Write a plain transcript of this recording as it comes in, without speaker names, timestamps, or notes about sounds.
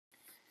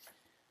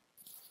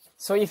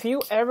So if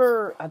you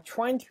ever are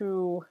trying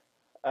to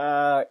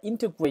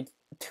integrate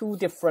two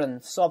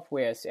different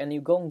softwares and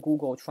you go on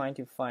Google trying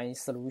to find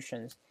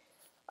solutions,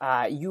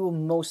 you're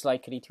most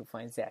likely to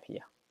find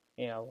Zapier.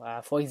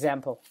 For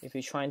example, if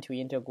you're trying to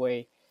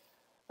integrate,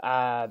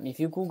 if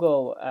you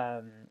Google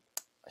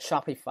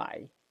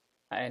Shopify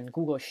and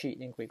Google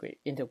Sheet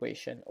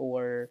integration,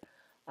 or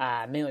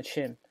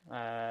MailChimp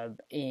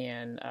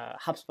and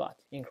HubSpot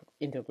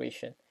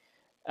integration,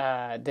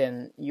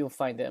 then you'll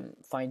find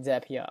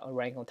Zapier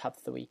rank on top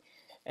 3.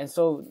 And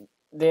so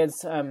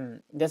there's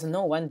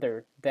no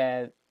wonder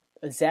that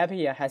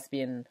Zapier has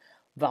been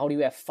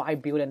valued at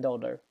 $5 billion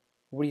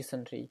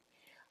recently.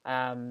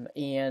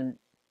 And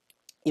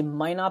it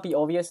might not be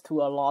obvious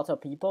to a lot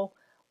of people,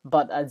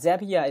 but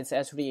Zapier is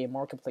actually a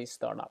marketplace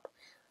startup.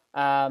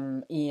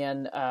 So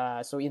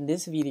in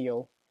this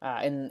video,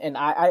 and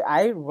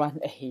I run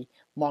a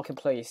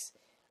marketplace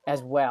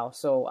as well.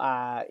 So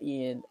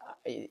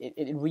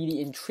it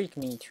really intrigued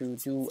me to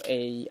do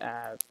a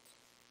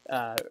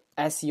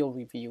SEO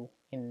review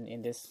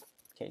in this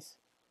case.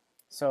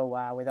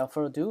 So without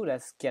further ado,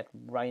 let's get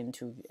right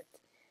into it.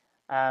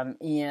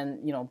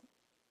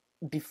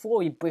 Before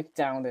we break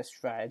down the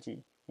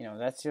strategy,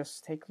 let's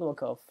just take a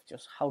look of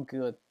just how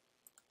good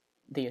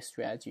their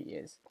strategy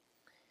is.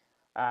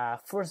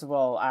 First of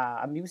all,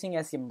 I'm using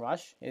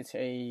SEMrush. It's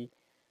a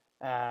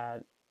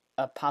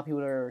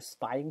popular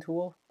spying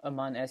tool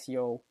among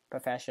SEO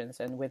professions,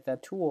 and with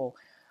that tool,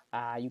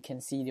 you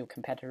can see the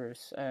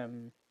competitors'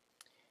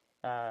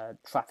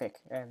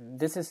 traffic. And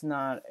this is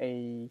not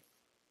a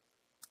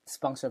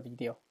sponsored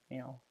video,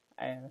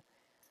 And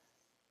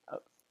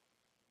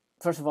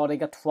first of all, they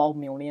got 12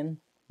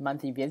 million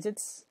monthly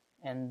visits,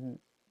 and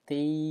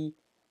they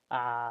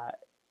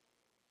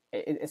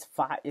it's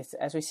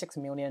actually 6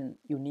 million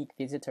unique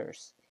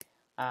visitors.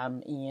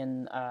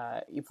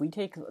 If we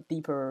take a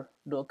deeper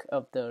look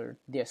of their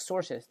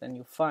sources, then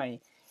you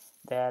find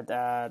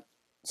that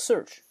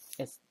search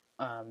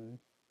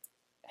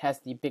has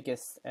the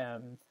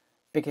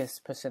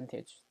biggest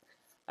percentage.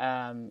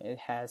 It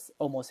has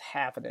almost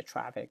half of the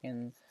traffic,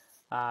 and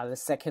the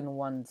second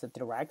one's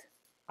direct.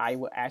 I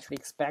would actually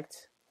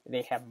expect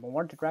they have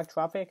more direct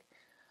traffic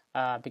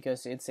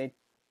because it's a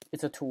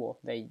tool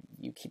that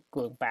you keep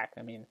going back.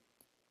 I mean,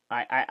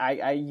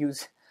 I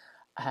use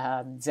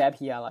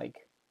Zapier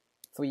like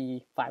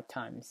 3-5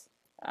 times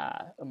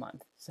a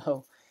month,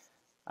 so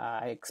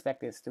I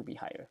expect this to be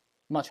higher,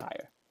 much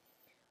higher.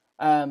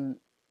 And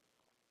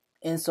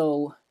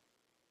so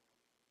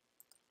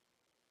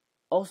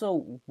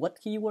also, what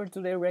keywords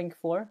do they rank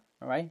for?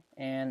 All right,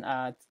 and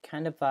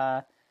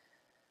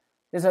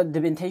there's a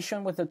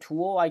limitation with the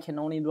tool. I can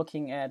only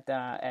looking at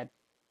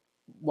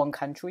one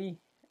country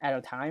at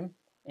a time,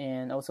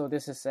 and also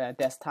this is a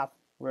desktop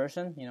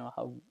version.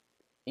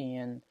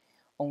 And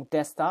on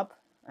desktop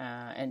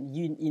and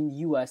in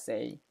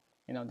USA,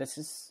 this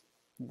is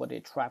what the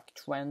traffic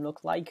trend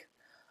look like,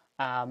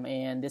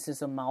 and this is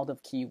the amount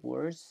of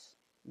keywords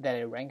that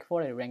it rank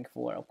for. It rank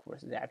for, of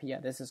course,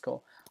 Zapier. This is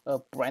called a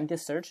branded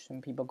search,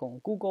 and people go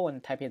on Google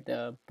and type in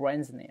the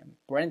brand's name,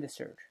 branded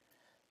search.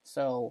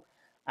 So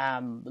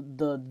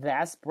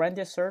that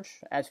branded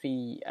search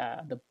actually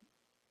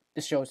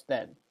this shows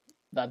that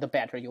the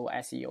better your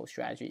SEO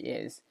strategy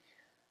is,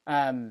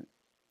 and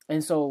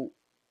so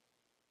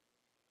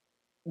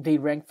they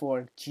rank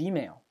for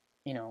Gmail,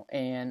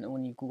 and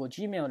when you Google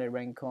Gmail, they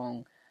rank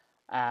on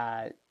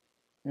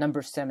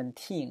number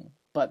 17.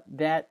 But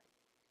that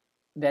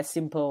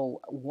simple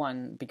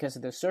one, because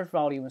the search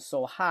volume is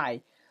so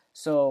high,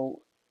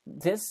 so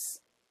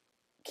this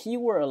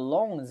keyword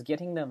alone is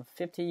getting them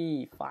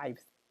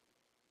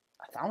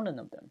 55,000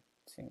 of them.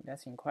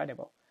 That's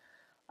incredible.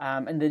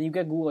 And then you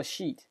get Google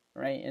Sheet,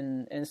 right?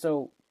 And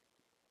so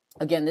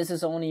again, this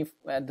is only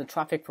the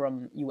traffic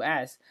from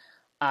US,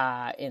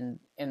 and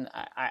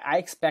I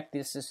expect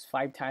this is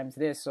 5 times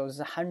this, so it's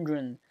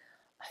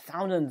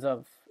 100,000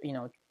 of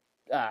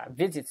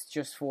visits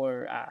just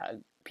for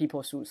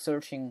people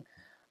searching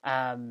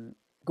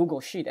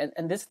Google Sheet,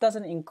 and this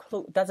doesn't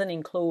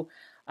include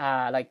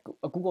like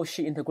a Google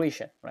Sheet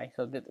integration, right?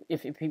 So that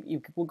if you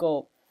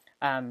Google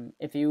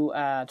if you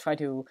try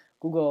to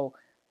Google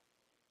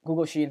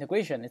Sheet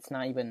integration, it's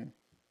not even,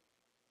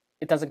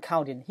 it doesn't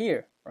count in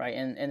here, right?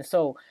 And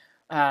so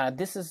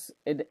this is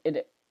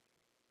it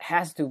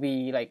has to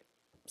be like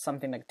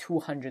something like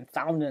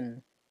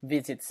 200,000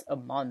 visits a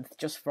month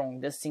just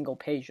from this single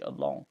page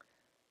alone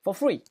for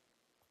free.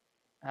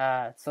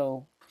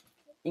 So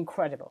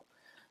incredible.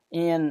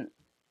 And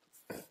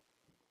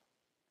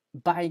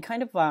by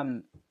kind of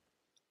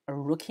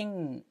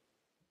looking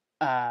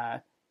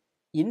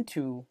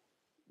into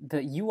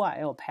the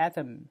URL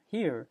pattern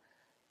here,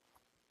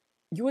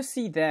 you will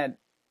see that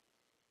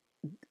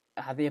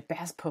their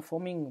best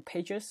performing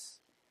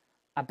pages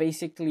are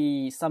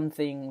basically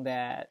something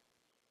that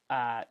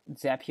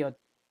Zapier,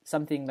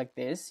 something like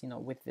this,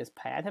 with this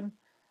pattern,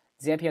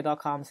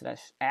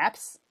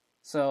 Zapier.com/apps.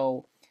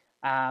 So,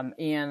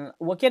 and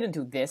we'll get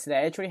into this. They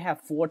actually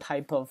have 4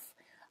 type of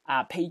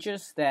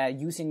pages that are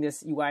using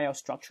this URL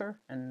structure,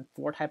 and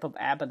 4 type of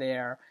app that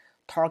are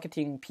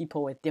targeting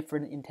people with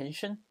different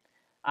intention.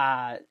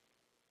 And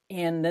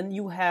then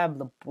you have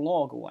the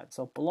blog one.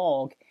 So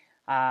blog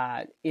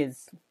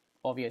is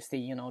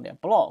obviously, their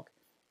blog.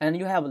 And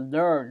you have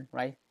learn,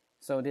 right?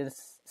 So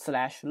this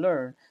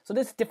 /learn. So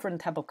this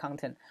different type of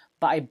content,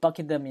 but I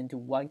bucket them into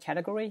one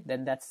category,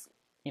 then that's,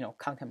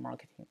 content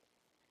marketing.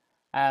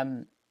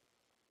 And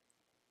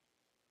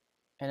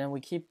then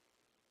we keep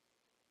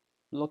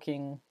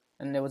looking,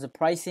 and there was a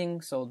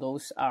pricing. So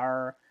those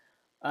are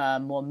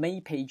more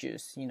main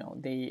pages.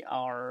 They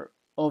are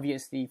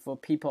obviously for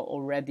people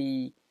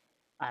already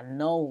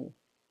know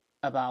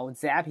about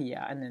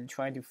Zapier and then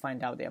trying to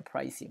find out their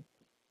pricing.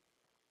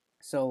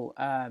 So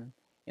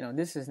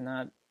this is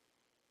not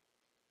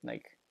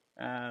like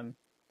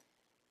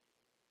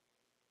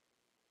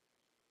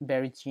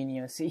very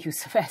genius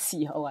use of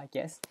SEO, I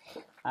guess.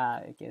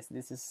 I guess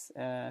this is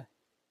But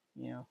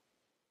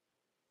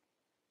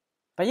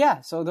yeah,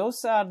 so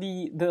those are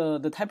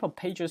the type of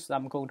pages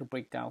I'm going to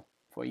break down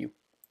for you.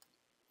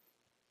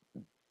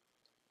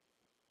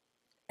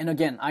 And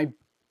again, I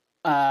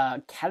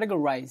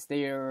categorize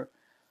their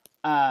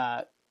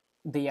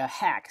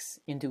hacks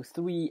into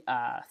three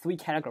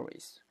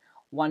categories.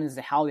 One is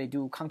how they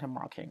do content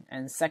marketing,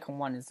 and second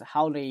one is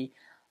how they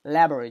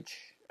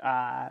leverage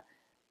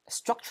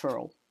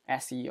structural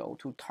SEO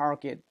to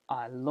target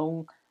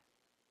long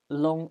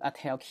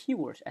tail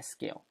keywords at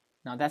scale.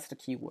 Now that's the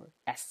keyword,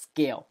 at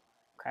scale,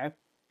 okay,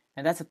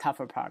 and that's the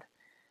tougher part.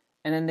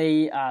 And then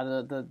the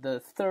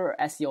third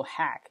SEO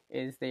hack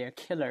is their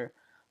killer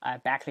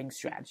backlink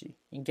strategy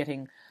in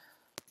getting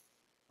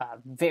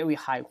very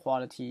high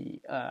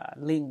quality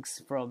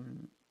links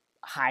from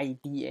high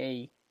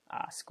DA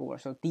score.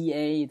 So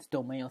DA is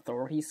domain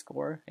authority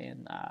score,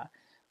 and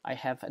I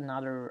have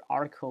another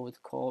article. It's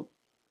called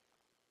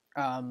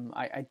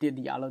I did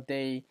the other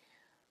day.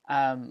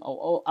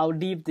 I'll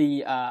leave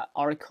the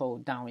article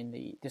down in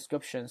the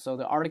description. So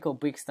the article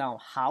breaks down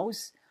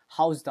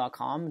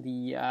house.com,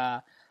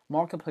 the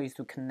marketplace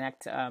to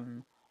connect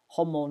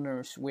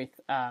homeowners with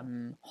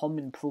home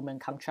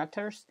improvement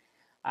contractors.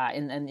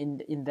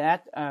 And in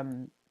that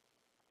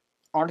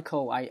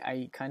article,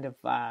 I kind of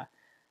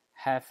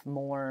have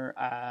more.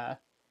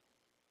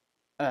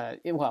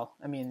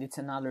 It's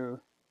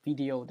another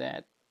video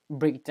that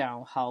break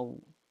down how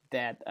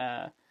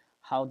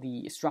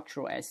the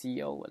structural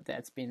SEO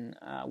that's been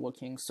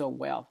working so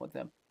well for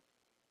them.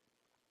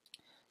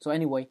 So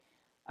anyway,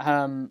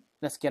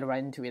 let's get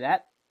right into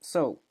that.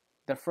 So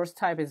the first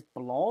type is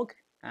blog,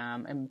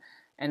 and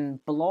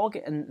blog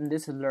and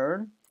this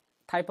learn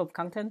type of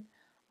content.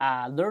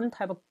 Learn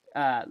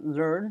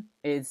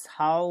is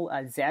how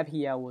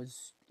Zapier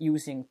was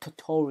using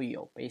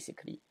tutorial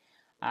basically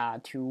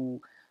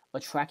to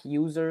attract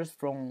users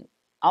from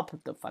up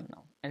the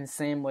funnel, and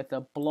same with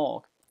the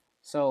blog.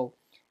 So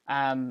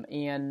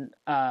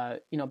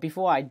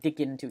before I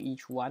dig into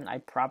each one, I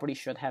probably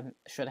should have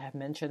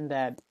mentioned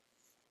that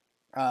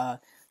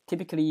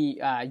typically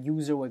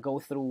user will go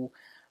through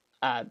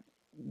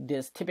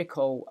this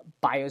typical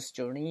buyer's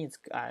journey. It's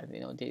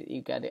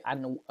you got the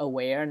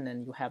unaware, and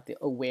then you have the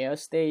aware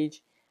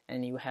stage,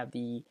 and you have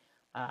the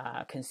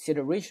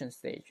consideration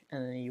stage,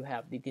 and then you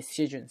have the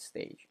decision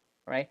stage,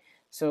 right?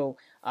 So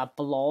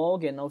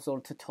blog and also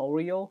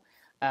tutorial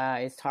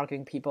is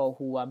targeting people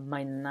who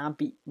might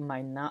not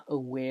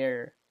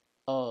aware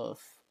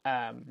of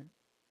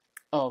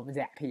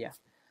Zapier,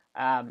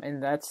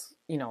 and that's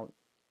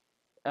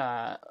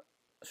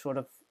sort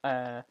of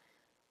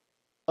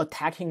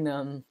attacking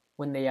them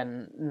when they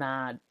are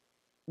not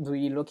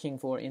really looking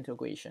for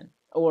integration,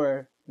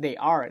 or they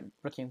are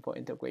looking for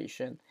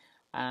integration,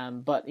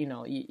 but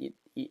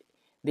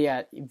they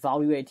are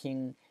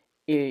evaluating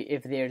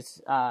if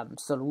there's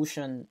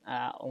solution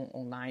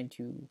online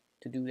to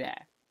do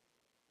that.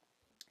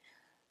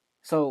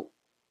 So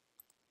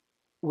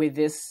with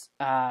this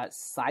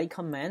site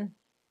command,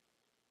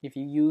 if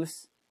you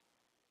use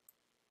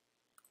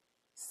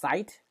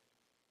site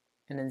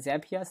and then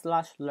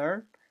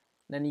Zapier/learn,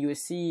 then you will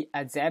see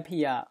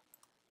Zapier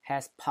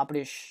has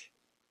published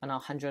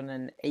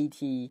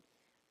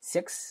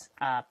 186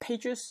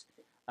 pages.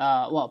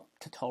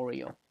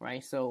 Tutorial,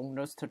 right? So in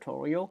those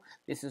tutorial,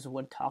 this is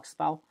what it talks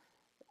about.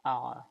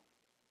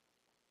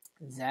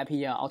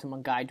 Zapier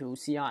Ultimate Guide to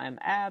CRM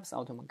Apps,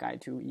 Ultimate Guide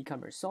to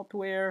E-commerce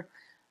Software,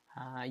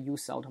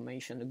 use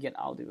automation to get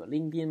out of your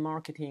LinkedIn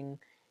marketing,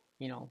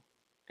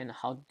 and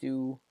how to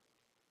do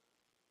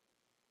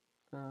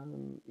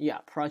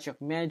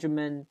project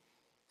management.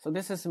 So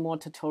this is more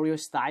tutorial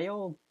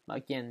style.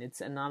 Again,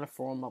 it's another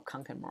form of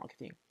content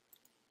marketing.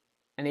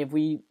 And if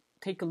we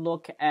take a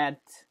look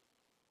at,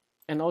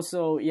 and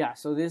also,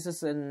 so this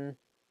is an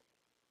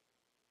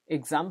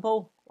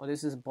example, or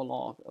this is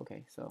blog.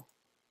 Okay, so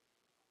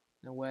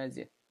now where is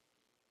it?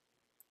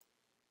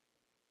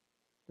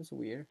 That's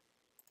weird.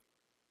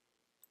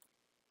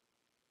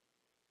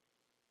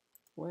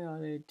 Where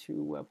are the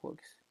two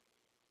webhooks?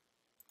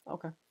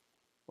 Okay,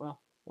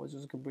 well, we'll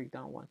just break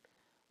down one.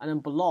 And then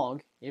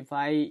blog, if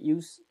I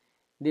use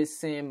this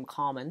same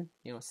common,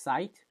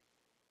 site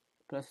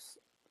plus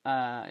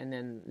and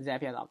then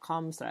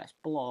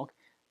zapier.com/blog,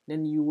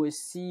 then you will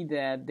see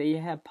that they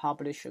have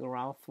published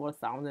around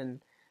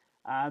 4,000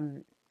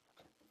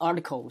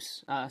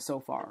 articles so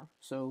far.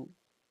 So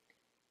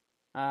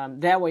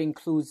that will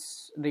include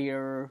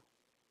their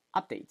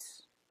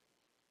updates.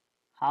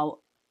 How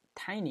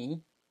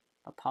tiny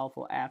a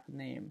powerful app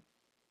name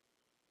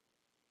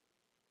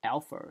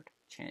Alfred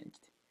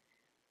changed.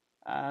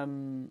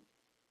 Beyond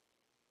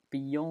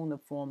the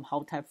form,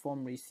 how type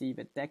form received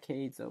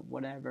decades of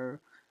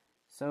whatever.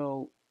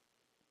 So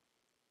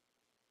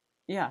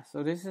yeah,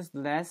 so this is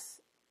less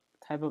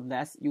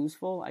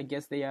useful. I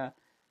guess they are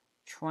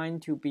trying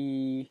to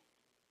be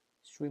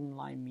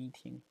streamlined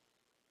meeting.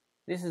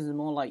 This is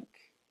more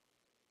like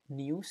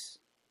news,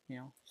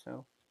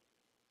 so.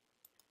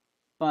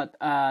 But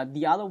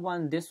the other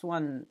one, this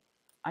one,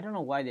 I don't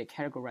know why they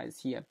categorize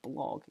here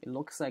blog. It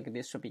looks like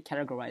this should be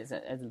categorized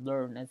as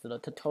learn, as the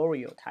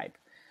tutorial type.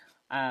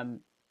 And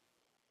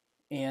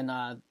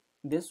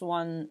this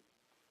one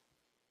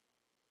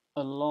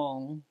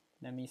alone,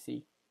 let me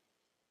see.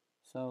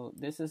 So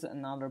this is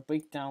another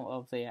breakdown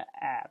of their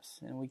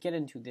apps, and we get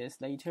into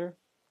this later.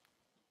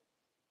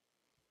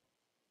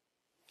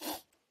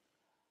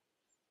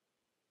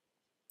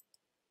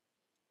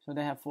 So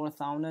they have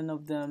 4,000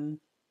 of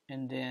them,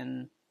 and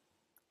then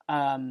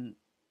I'm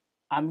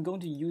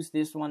going to use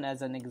this one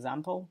as an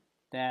example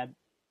that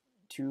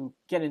to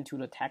get into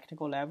the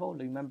technical level.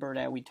 Remember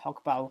that we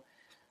talked about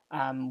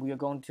we are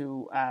going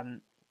to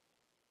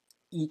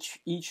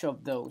each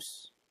of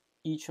those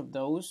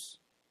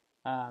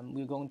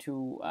we're going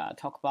to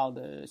talk about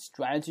the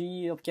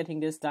strategy of getting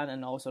this done,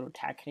 and also the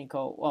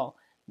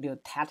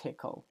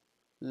tactical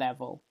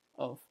level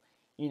of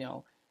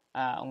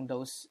on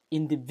those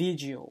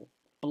individual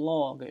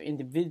blog,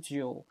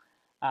 individual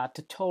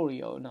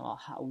tutorial.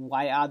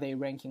 Why are they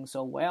ranking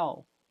so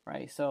well,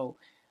 right? So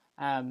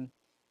and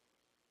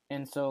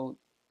so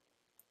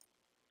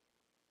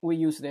we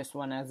use this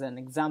one as an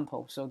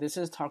example. So this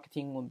is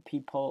targeting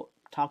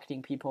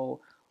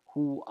people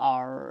who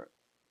are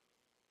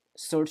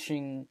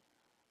searching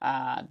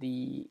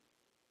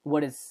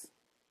what is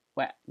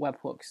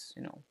webhooks,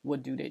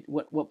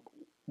 what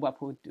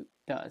webhook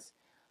does,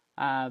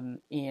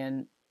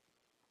 and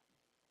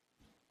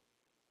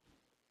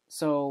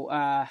so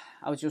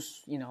I'll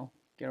just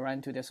get right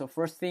into this. So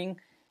first thing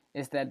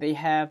is that they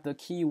have the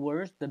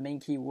keywords, the main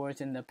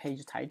keywords in the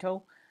page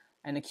title,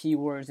 and the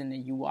keywords in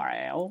the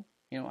URL,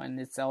 and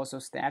it's also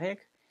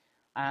static.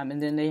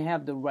 And then they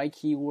have the right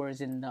keywords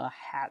in the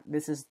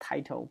this is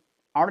title,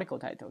 article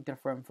title,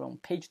 different from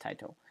page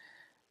title.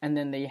 And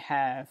then they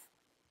have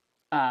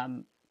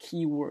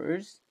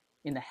keywords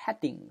in the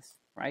headings,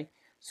 right?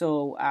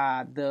 So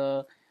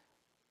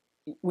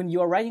when you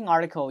are writing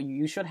article,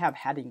 you should have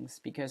headings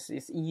because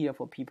it's easier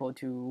for people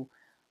to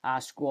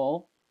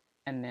scroll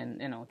and then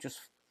just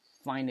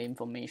find the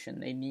information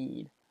they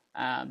need.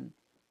 And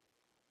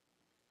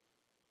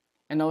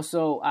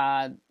also,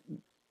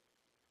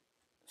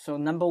 so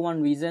number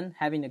one reason,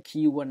 having the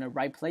keyword in the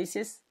right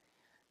places.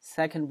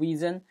 Second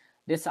reason,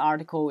 this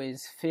article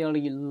is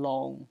fairly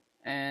long,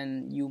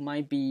 and you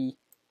might be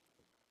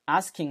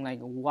asking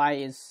why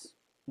is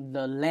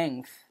the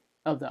length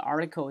of the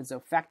article is a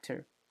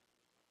factor?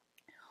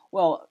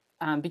 Well,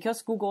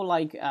 because Google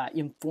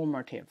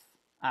informative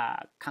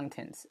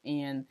contents,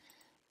 and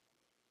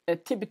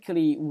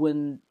typically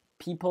when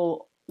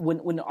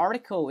the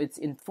article is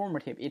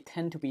informative, it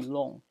tends to be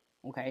long.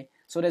 Okay,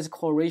 so there's a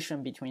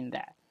correlation between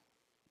that.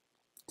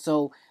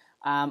 So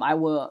I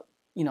will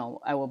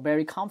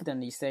very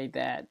confidently say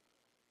that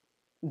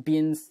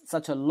being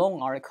such a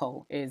long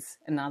article is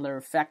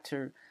another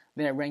factor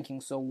they're ranking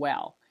so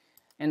well.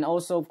 And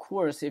also, of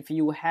course, if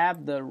you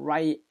have the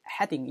right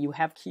heading, you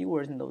have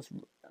keywords in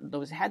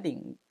those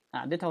heading,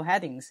 little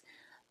headings,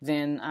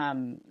 then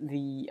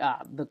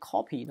the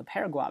copy, the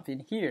paragraph in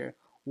here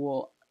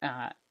will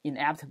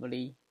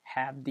inevitably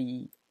have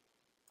the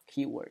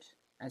keywords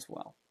as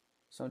well.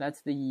 So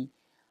that's the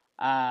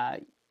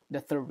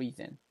third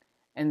reason.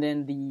 And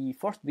then the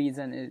fourth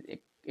reason is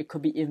it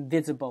could be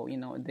invisible.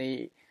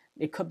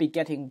 It could be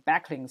getting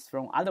backlinks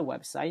from other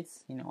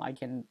websites. I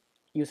can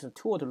use a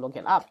tool to look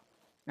it up,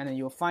 and then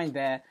you'll find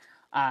that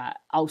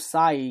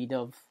outside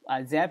of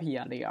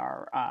Zapier, they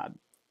are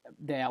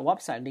their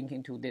website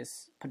linking to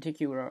this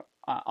particular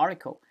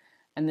article.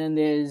 And then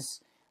there's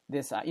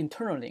this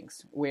internal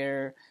links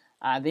where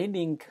they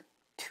link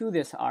to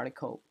this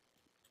article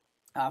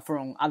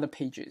from other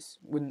pages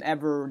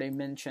whenever they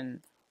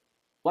mention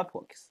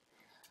webhooks.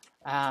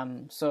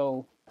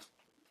 So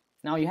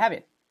now you have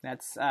it.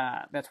 That's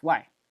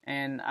why.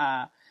 And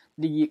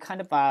the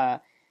kind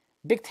of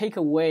big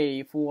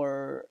takeaway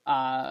for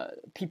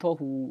people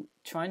who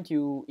trying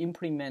to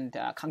implement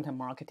content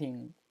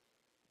marketing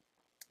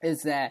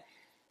is that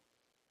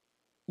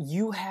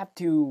you have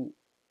to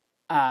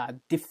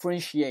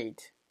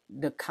differentiate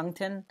the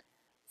content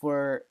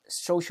for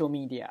social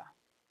media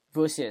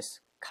versus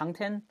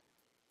content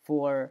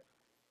for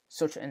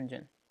search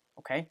engine.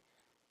 Okay,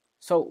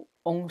 so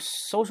on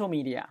social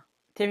media,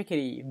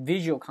 typically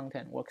visual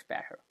content works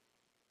better.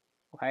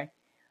 Okay,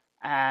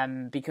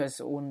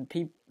 because when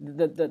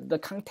the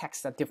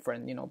contexts are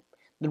different,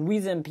 the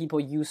reason people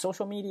use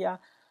social media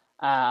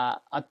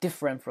are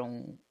different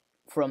from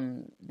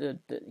the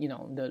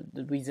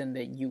reason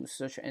they use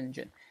search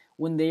engine.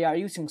 When they are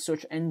using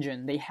search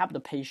engine, they have the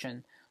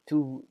patience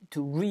to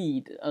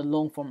read a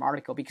long form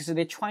article because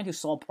they're trying to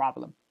solve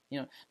problem.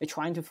 They're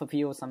trying to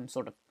fulfill some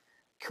sort of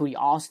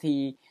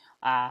curiosity,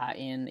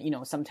 and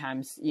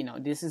sometimes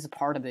this is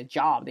part of the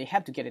job. They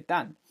have to get it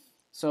done.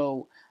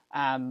 So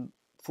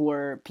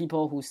for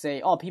people who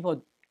say,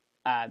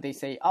 they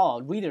say,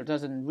 reader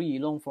doesn't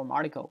read long form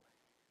article,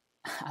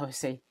 I would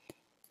say,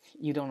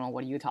 you don't know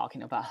what you're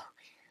talking about.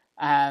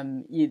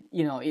 It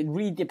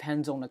really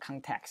depends on the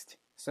context.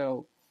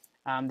 So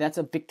that's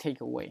a big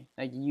takeaway.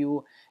 Like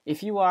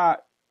if your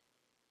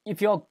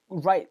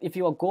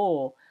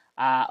goal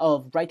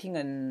of writing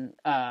an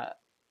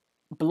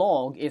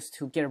blog is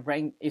to get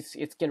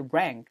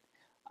ranked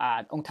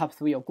on top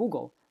 3 of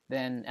Google,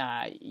 then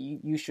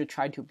you should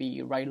try to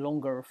write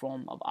longer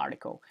form of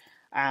article.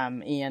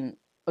 And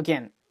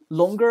again,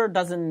 longer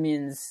doesn't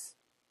mean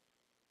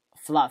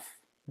fluff.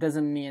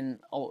 Doesn't mean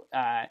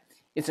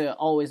it's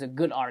always a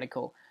good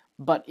article.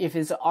 But if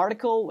it's an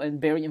article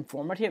and very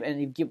informative and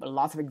you give a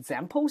lot of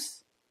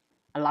examples,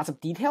 a lot of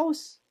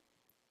details,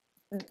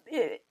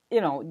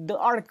 the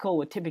article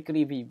would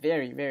typically be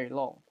very, very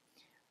long.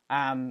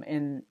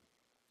 And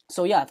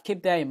so yeah,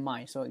 keep that in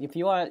mind. So if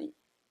you are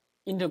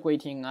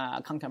integrating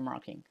content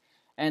marketing,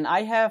 and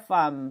I have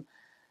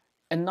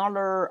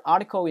another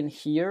article in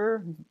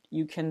here,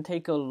 you can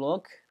take a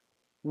look.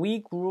 We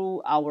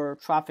grew our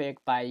traffic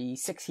by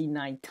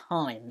 69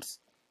 times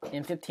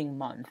in 15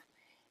 months,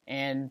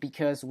 and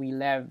because we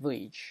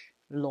leverage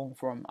long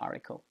form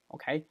article.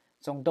 Okay,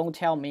 so don't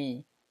tell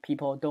me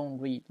people don't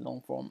read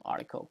long form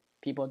article.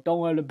 People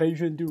don't have the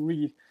patience to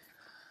read.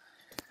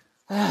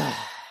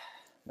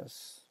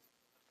 Those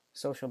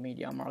social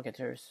media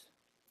marketers.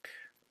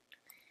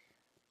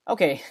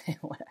 Okay,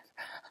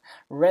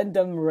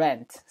 random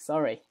rant.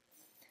 Sorry.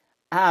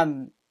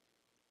 So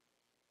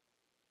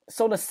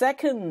the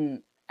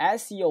second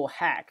SEO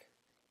hack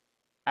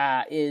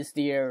is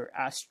their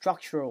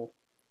structural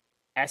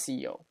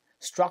SEO.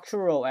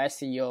 Structural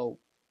SEO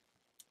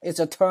is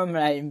a term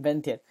I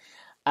invented.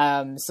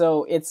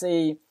 So it's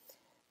a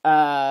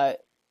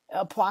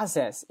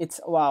process. It's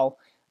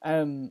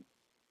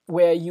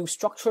where you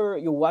structure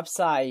your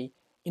website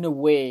in a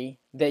way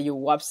that your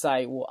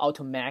website will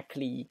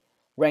automatically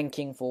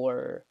ranking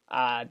for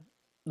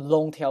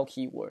long tail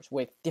keywords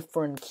with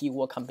different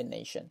keyword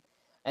combination,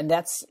 and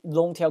that's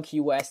long tail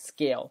keyword at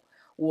scale,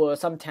 or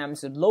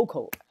sometimes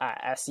local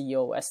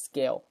SEO at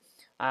scale.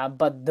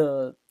 But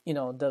the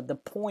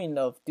point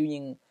of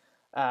doing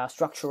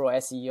structural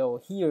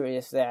SEO here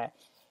is that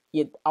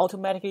it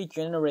automatically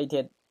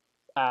generated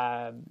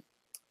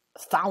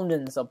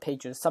thousands of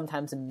pages,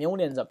 sometimes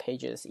millions of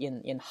pages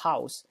in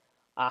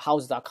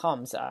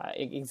house.com's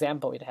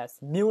example. It has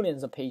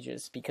millions of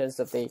pages because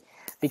of their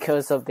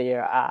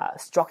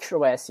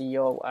structural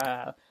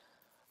SEO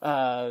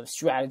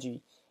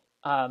strategy.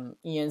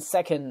 And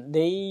second,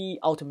 they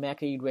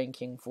automatically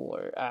ranking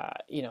for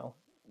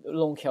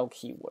long tail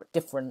keyword,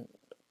 different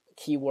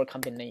keyword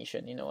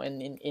combination.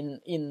 And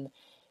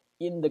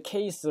in the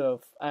case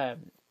of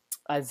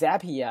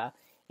Zapier,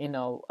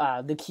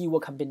 the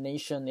keyword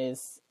combination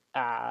is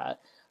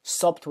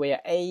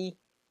software A,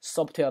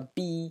 software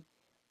B,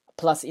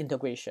 plus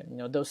integration.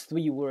 Those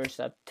 3 words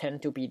that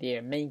tend to be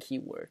their main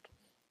keyword.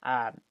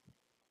 And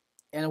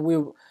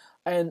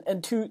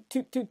to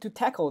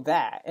tackle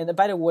that, and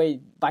by the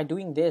way, by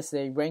doing this,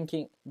 they rank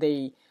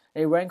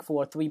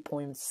for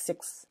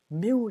 3.6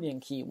 million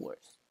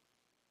keywords.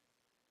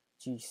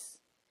 Jeez,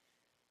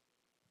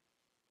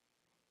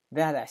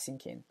 that I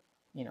think in,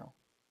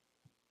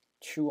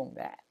 chew on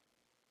that.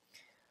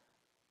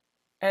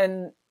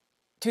 And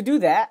to do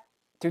that,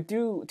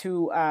 to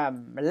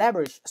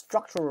leverage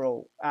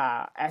structural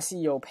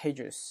SEO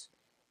pages,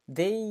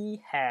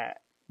 they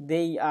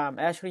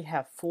actually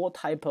have 4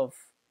 type of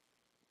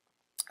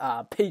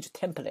page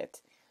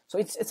template. So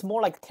it's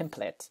more like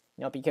template,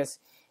 because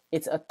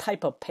it's a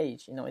type of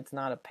page. It's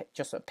not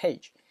just a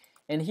page.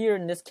 And here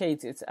in this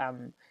case, it's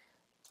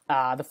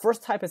the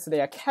first type is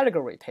their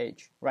category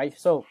page, right?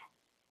 So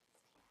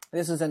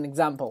this is an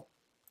example.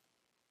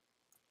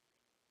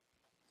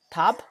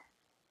 Top,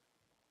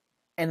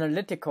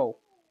 analytical,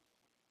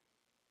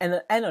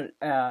 and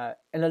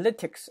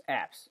analytics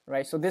apps,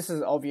 right? So this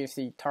is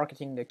obviously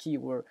targeting the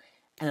keyword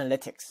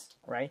analytics,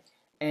 right?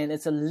 And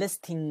it's a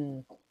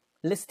listing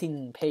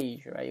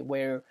page, right,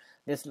 where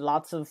there's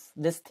lots of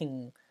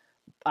listing.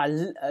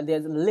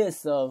 There's a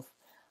list of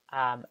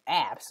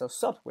apps or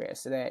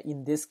softwares that are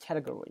in this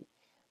category.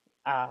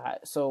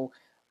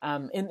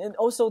 And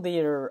also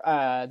their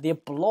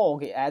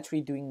blog is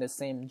actually doing the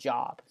same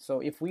job.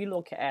 So if we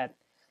look at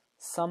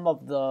some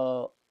of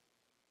the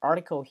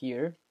article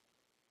here,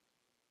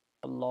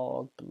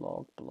 blog.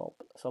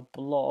 So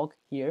blog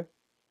here,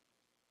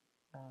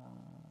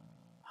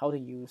 how to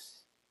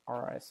use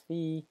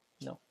RSV.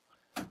 No.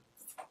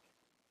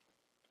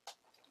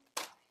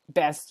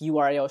 best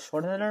URL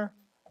shortener,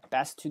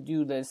 best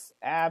to-do list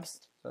apps.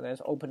 So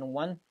let's open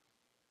one.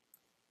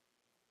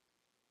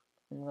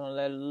 I'm gonna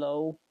let it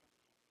load.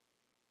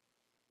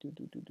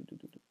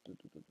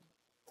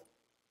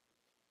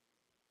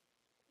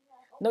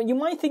 No, you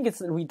might think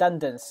it's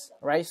redundant,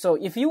 right? So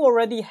if you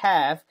already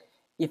have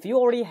a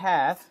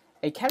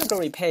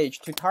category page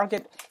to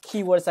target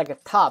keywords like a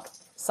top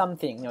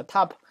something,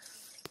 top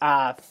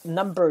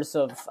numbers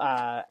of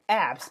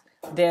apps,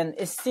 then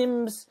it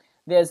seems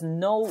there's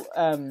no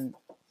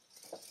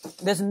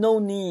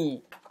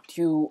need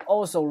to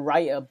also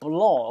write a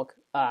blog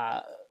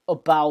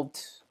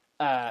about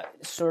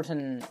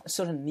certain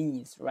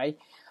needs, right?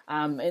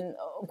 And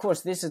of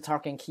course, this is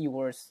targeting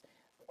keywords,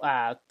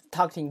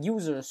 targeting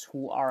users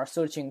who are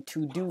searching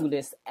to-do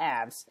list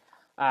apps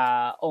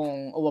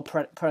or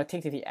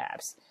productivity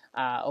apps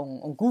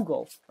on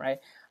Google, right?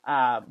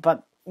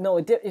 But no,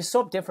 it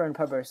serves different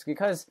purpose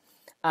because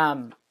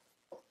a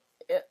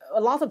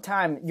lot of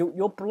time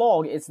your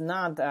blog is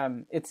not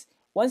it's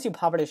once you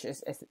publish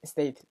it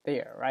stay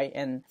there, right?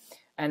 And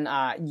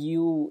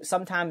you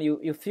sometimes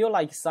you feel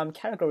like some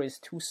category is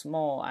too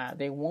small,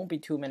 there won't be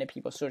too many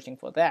people searching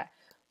for that,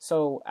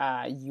 so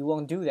you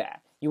won't do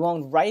that. You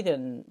won't write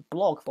a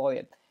blog for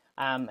it,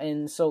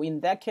 and so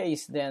in that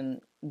case,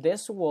 then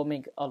this will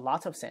make a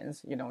lot of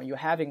sense. You're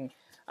having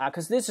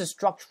because this is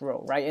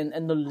structural, right?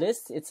 And the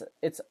list it's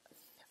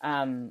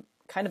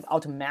kind of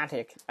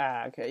automatic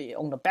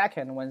on the back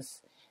end.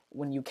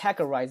 When you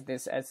categorize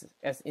this as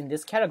in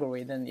this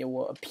category, then it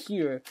will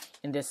appear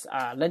in this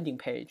landing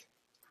page.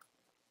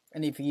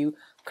 And if you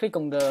click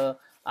on the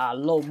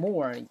load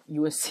more,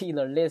 you will see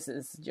the list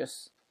is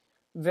just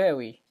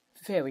very,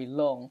 very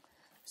long.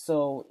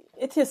 So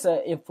it is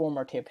an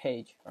informative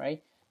page,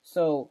 right?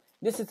 So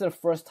this is the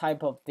first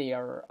type of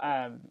their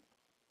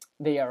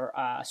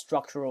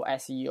structural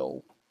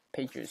SEO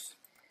pages.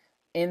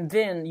 And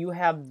then you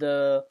have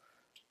the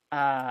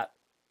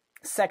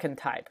second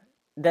type.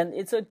 Then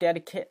it's a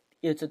dedicated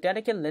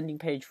landing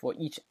page for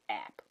each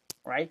app,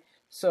 right?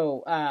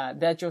 So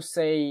that just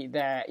say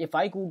that if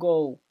I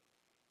Google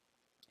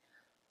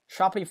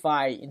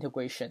Shopify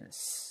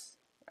integrations,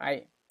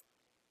 right,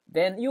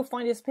 then you'll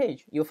find this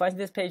page. You'll find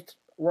this page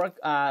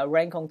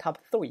rank on top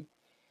 3,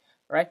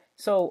 right?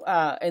 So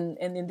and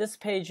in this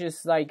page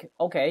is like,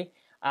 okay,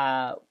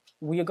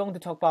 we are going to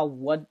talk about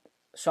what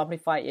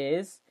Shopify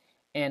is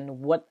and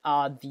what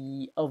are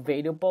the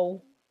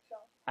available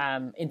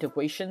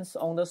integrations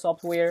on the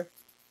software,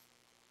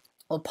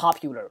 or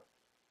popular.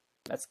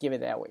 Let's give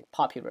it that way,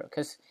 popular,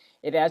 because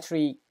it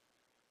actually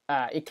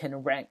it can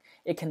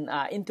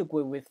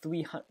integrate with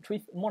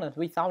more than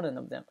 3,000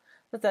 of them.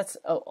 But that's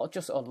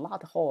just a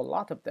whole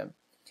lot of them.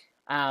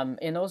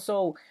 And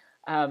also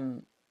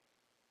the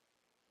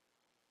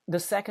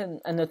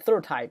second and the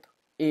third type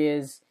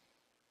is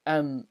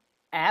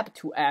app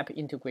to app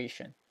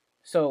integration.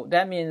 So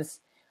that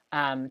means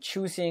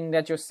choosing,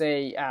 let's just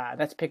say,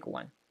 let's pick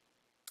one.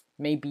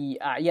 Maybe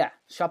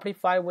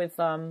Shopify with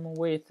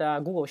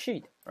Google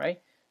Sheet, right?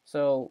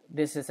 So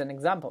this is an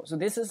example. So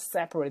this is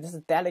separate. This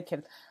is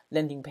delicate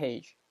landing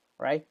page,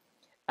 right?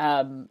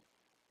 And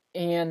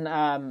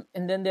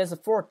then there's a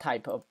fourth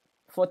type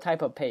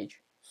of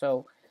page.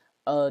 So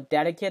a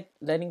delicate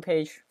landing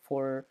page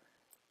for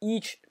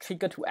each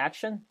trigger to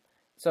action.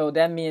 So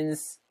that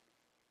means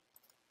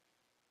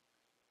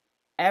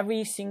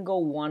every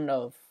single one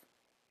of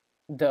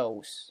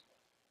those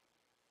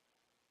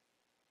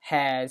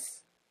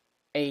has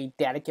a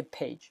delicate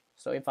page.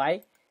 So if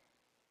I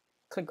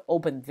click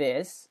open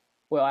this,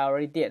 well, I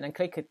already did, and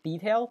click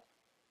detail,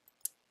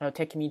 it'll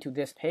take me to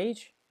this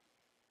page,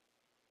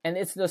 and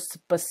it's the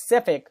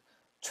specific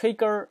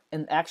trigger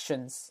and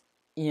actions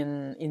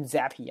in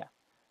Zapier,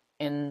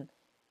 and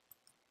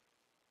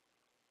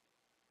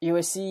you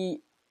will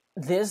see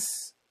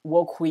this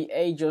will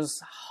create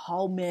just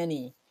how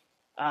many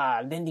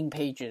landing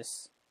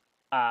pages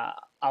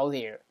out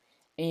there.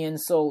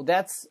 And so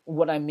that's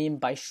what I mean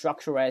by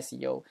structural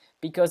SEO,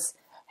 because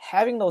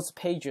having those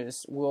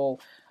pages will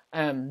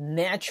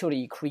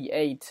naturally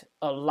create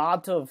a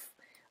lot of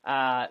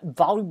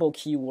valuable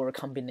keyword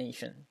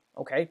combination.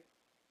 Okay,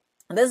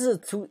 this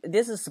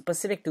is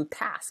specific to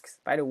tasks,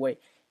 by the way.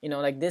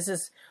 Like this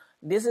is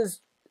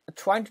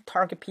trying to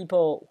target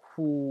people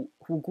who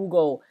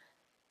Google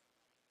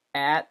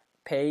add,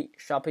 pay,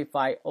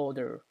 Shopify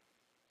order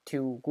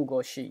to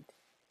Google Sheet.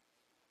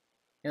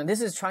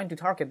 This is trying to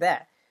target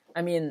that.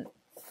 I mean,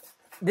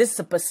 this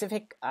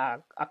specific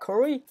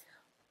query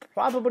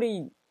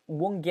probably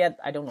won't get,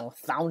 I don't know,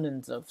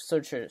 thousands of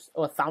searchers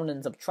or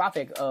thousands of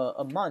traffic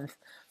a month,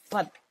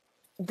 but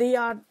they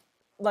are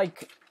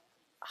like,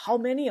 how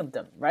many of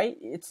them, right?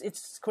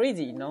 It's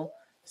crazy,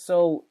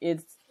 So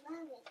it's,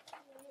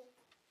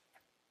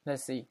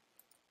 let's see.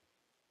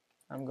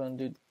 I'm going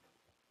to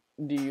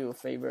do you a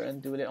favor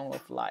and do it on the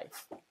fly.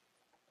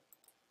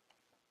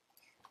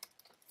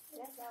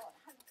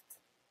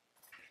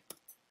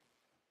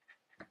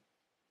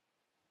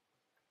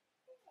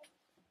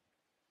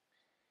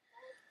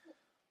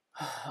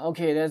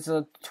 Okay, there's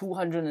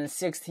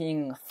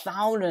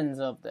 216,000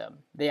 of them.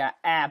 They are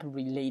app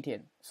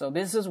related. So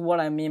this is what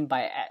I mean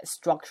by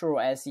structural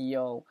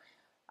SEO.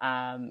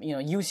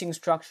 Using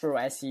structural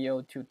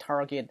SEO to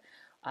target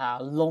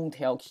long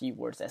tail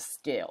keywords at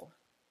scale.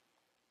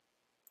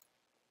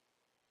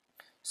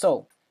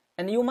 So,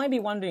 and you might be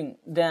wondering,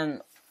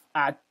 then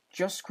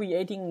just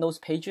creating those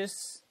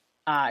pages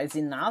is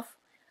enough?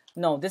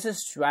 No, this is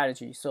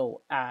strategy.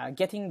 So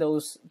getting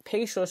those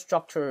page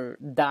structure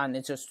done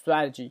is a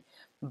strategy,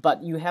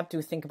 but you have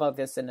to think about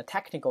this in a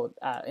technical,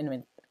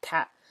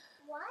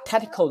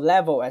 tactical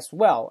level as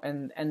well,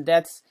 and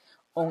that's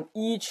on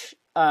each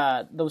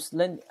those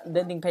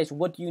landing page.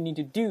 What you need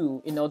to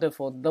do in order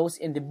for those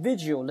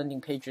individual landing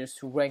pages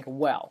to rank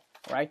well,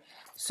 right?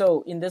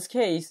 So in this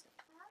case,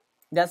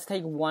 let's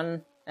take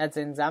one as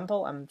an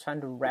example. I'm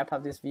trying to wrap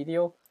up this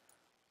video.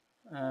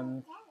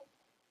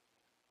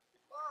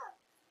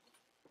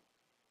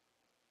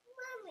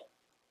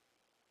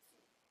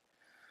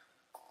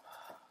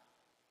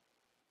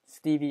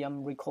 Stevie,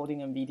 I'm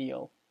recording a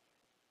video.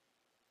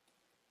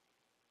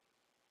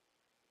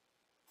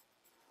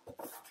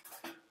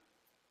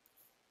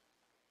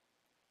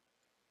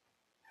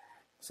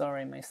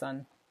 Sorry, my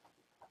son.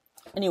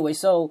 Anyway,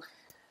 so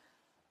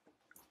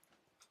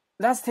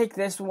let's take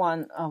this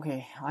one.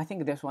 Okay, I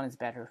think this one is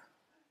better.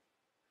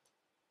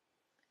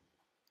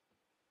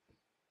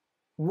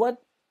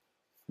 What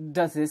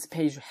does this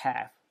page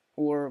have?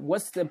 Or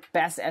what's the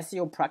best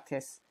SEO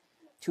practice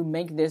to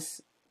make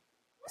this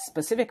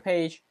specific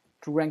page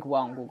to rank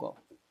well on Google?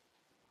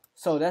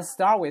 So let's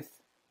start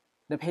with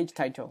the page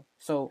title.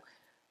 So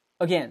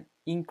again,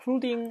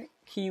 including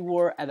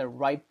keyword at the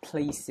right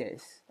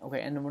places.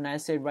 Okay, and when I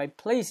say right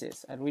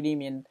places, I really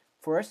mean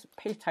first,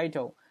 page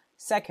title.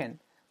 Second,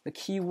 the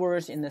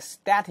keywords in the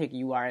static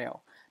URL.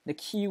 The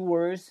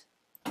keywords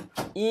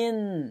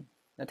in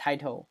the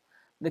title.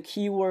 The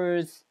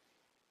keywords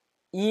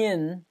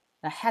in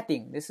the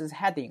heading. This is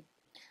heading.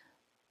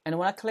 And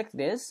when I click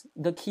this,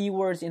 the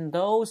keywords in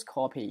those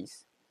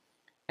copies.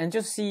 And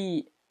just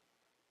see,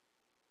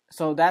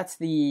 so that's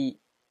the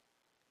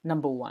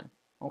number one,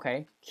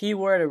 okay?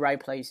 Keyword at the right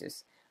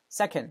places.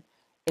 Second,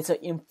 it's an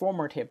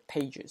informative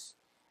pages.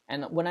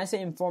 And when I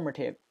say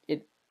informative,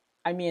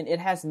 I mean it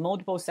has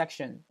multiple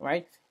sections,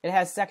 right? It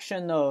has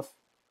section of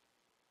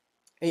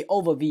a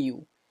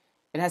overview.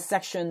 It has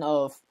section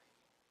of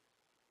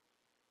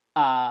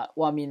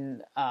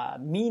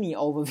mini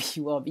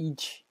overview of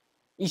each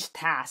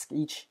task,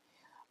 each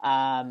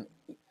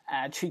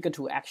trigger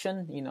to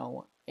action,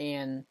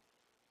 and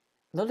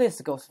the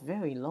list goes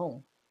very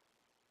long.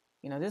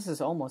 This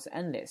is almost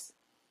endless.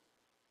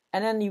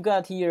 And then you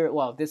got here,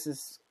 well, this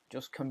is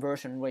just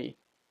conversion rate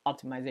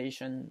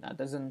optimization. That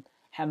doesn't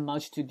have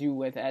much to do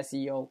with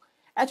SEO.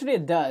 Actually,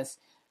 it does,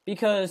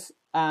 because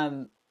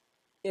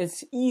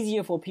it's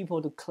easier for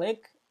people to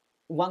click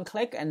one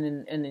click and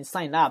then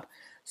sign up.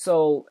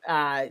 So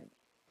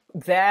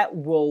that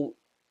will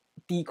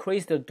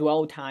decrease the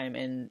dwell time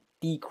and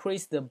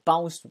decrease the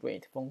bounce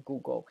rate from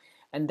Google.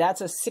 And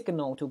that's a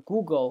signal to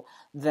Google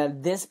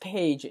that this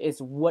page is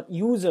what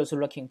users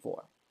are looking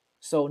for.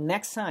 So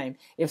next time,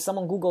 if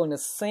someone Google in the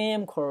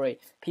same query,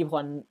 people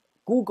on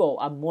Google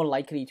are more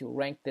likely to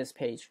rank this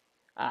page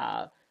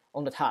on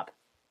the top,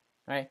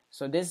 right?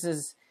 So this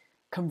is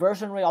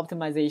conversion rate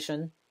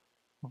optimization,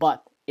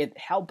 but it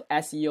helps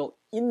SEO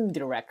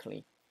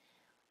indirectly.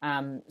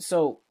 And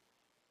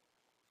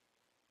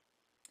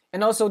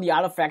also the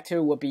other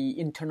factor would be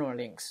internal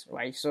links,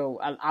 right? So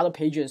other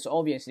pages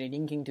obviously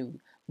linking to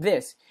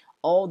this.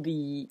 All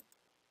the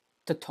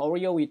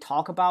tutorial we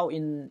talk about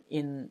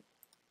in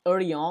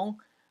early on,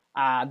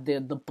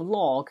 the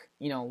blog,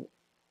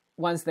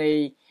 once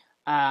they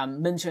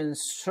mention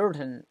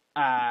certain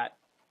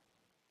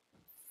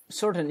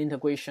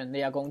integration,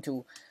 they are going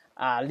to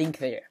link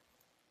there.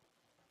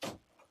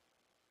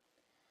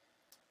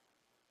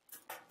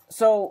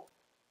 So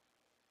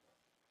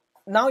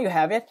now you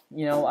have it.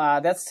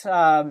 That's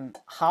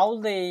how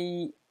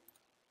they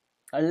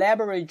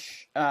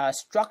leverage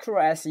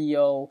structural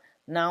SEO,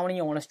 not only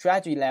on a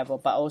strategy level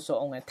but also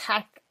on a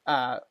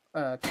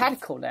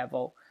tactical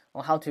level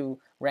on how to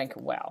rank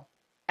well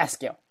at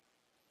scale.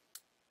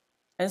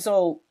 And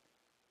so,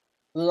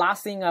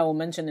 last thing I will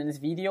mention in this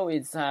video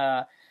is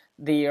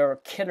their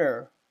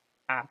killer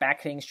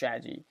backlink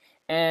strategy.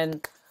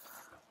 And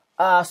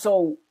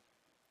so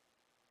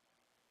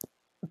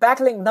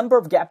number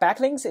of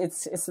backlinks,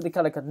 it's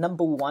like a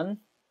number one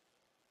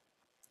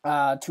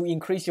to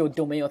increase your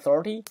domain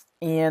authority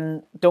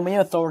and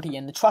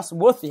the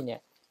trustworthiness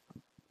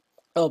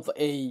of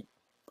a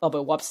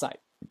website.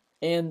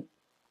 And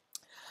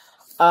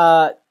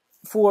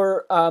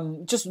for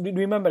just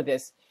remember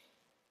this,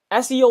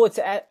 SEO, it's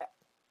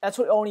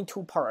actually only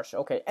two parts.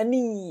 Okay,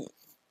 any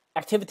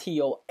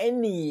activity or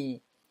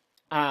any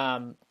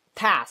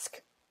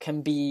task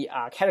can be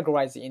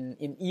categorized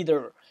in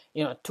either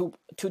two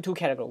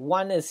categories.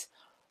 One is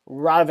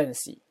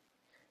relevancy,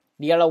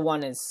 the other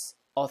one is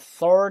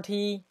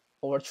authority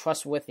or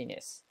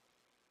trustworthiness.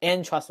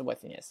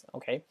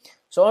 Okay,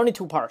 so only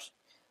two parts.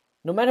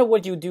 no matter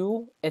what you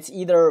do, it's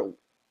either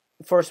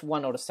first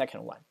one or the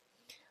second one.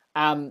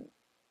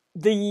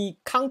 The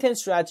content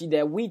strategy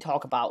that we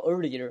talked about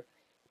earlier,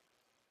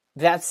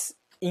 that's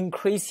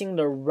increasing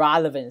the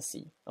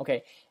relevancy.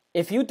 Okay,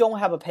 if you don't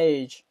have a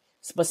page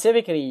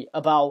specifically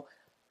about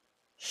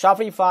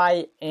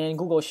Shopify and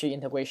Google Sheet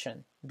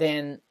integration,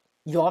 then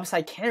your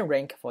website can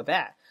rank for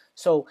that.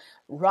 So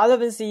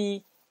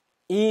relevancy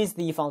is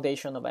the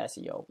foundation of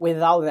SEO.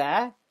 Without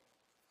that,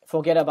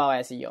 forget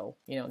about SEO.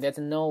 There's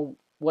no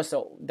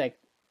like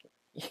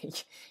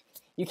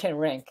you can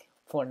rank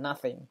for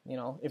nothing.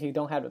 If you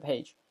don't have a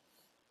page.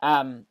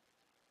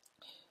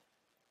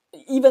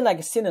 Even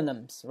like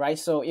synonyms, right?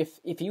 So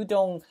if you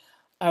don't,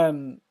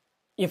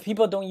 if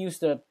people don't use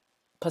the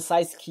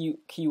precise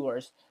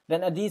keywords,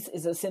 then at least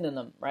it's a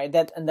synonym, right?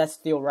 That's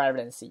still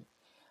relevancy.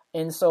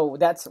 And so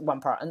that's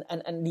one part,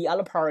 and the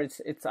other part is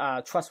it's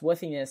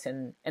trustworthiness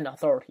and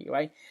authority,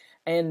 right?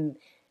 And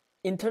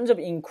in terms of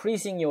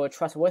increasing your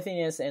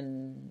trustworthiness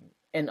and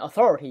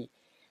authority,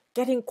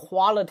 getting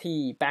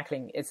quality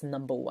backlink is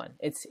number one.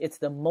 It's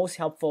the most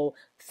helpful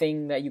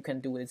thing that you can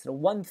do. It's the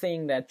one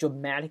thing that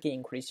dramatically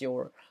increase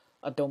your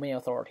domain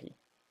authority.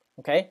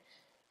 Okay,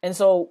 and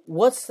so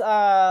what's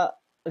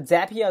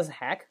Zapier's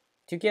hack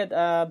to get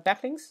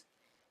backlinks?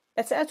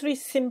 It's actually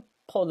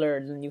simpler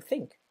than you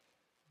think.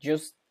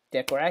 Just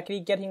directly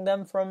getting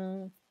them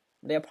from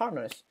their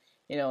partners.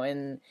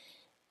 And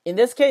in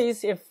this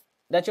case, if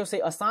let's just say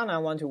Asana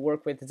want to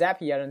work with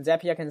Zapier, and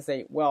Zapier can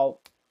say,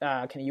 well,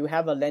 can you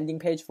have a landing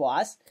page for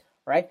us,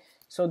 right?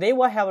 So they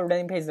will have a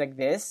landing page like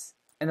this,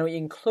 and they'll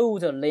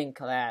include a link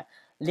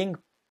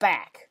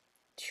back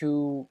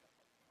to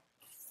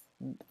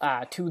the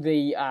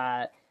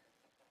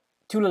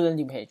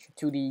landing page,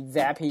 to the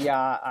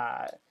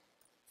Zapier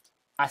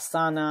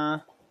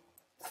Asana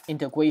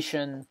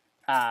integration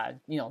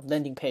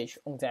landing page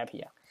on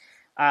Zapier.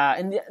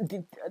 And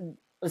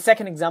the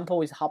second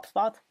example is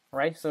HubSpot,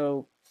 right?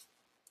 So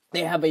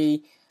they have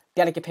a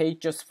dedicated page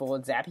just for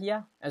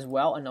Zapier as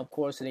well, and of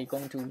course they're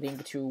going to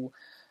link to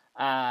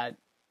the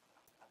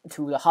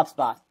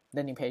HubSpot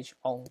landing page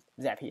on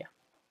Zapier.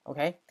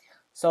 Okay,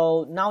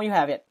 so now you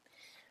have it.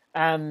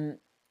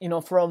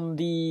 From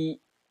the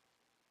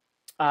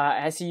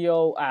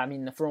SEO,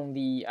 from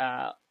the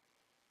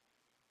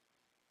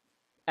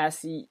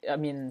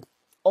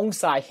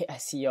on-site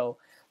SEO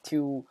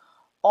to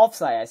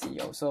off-site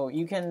SEO. So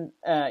you can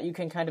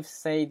kind of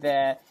say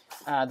that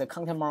the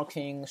content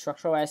marketing,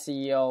 structural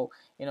SEO,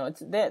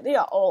 they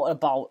are all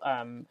about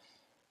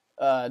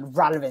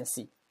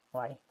relevancy,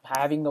 right?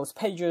 Having those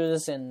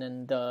pages and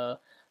then the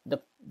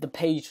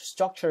page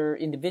structure,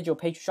 individual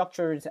page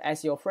structure is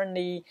SEO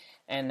friendly,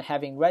 and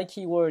having right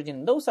keywords,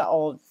 and those are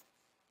all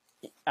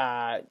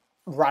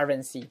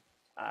relevancy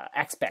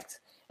aspects.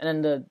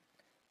 And then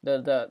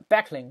the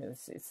backlink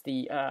is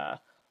the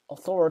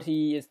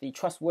authority, is the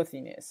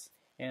trustworthiness,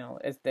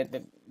 is that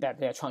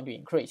they're trying to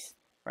increase,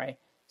 right?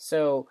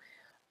 So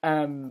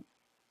let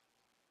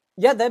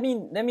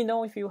me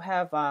know if you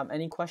have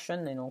any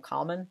question,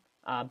 comment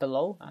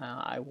below.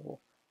 I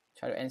will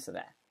try to answer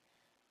that.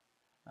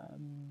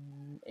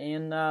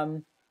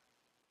 And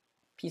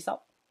peace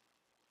out.